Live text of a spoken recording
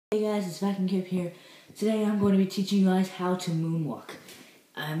Hey guys, it's Vacuum Kip here. Today I'm going to be teaching you guys how to moonwalk.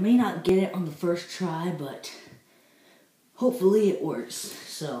 I may not get it on the first try, but hopefully it works.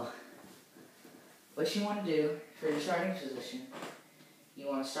 So, what you want to do for your starting position, you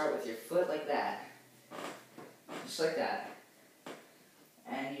want to start with your foot like that. Just like that.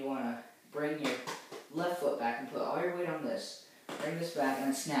 And you want to bring your left foot back and put all your weight on this. Bring this back and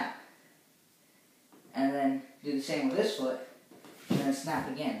then snap. And then do the same with this foot. And then snap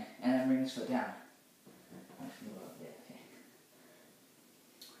again, and then bring this foot down.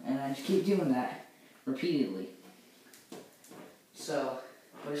 And then just keep doing that repeatedly. So,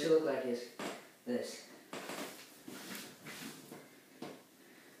 what it should look like is this.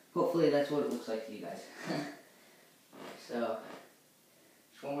 Hopefully that's what it looks like to you guys. So,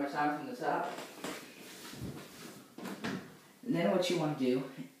 just one more time from the top. And then what you want to do,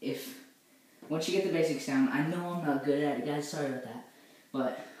 once you get the basics down, I know I'm not good at it, guys, sorry about that.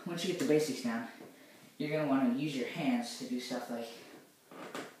 But once you get the basics down, you're going to want to use your hands to do stuff like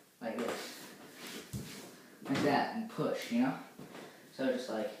this. Like that, and push, you know? So just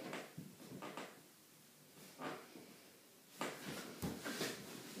like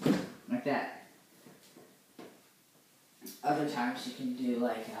that. Other times you can do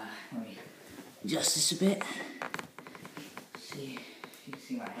like, let me adjust this a bit. See if you can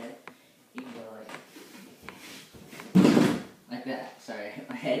see my head. You can go like that. Sorry, I hit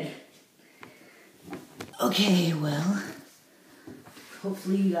my head. Okay, well,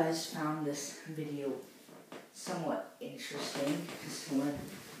 hopefully you guys found this video somewhat interesting to learn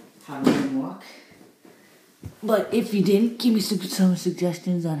how to moonwalk. But if you didn't, give me some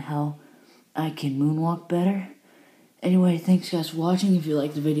suggestions on how I can moonwalk better. Anyway, thanks guys for watching. If you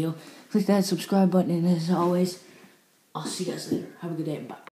liked the video, click that subscribe button, and as always, I'll see you guys later. Have a good day, and bye.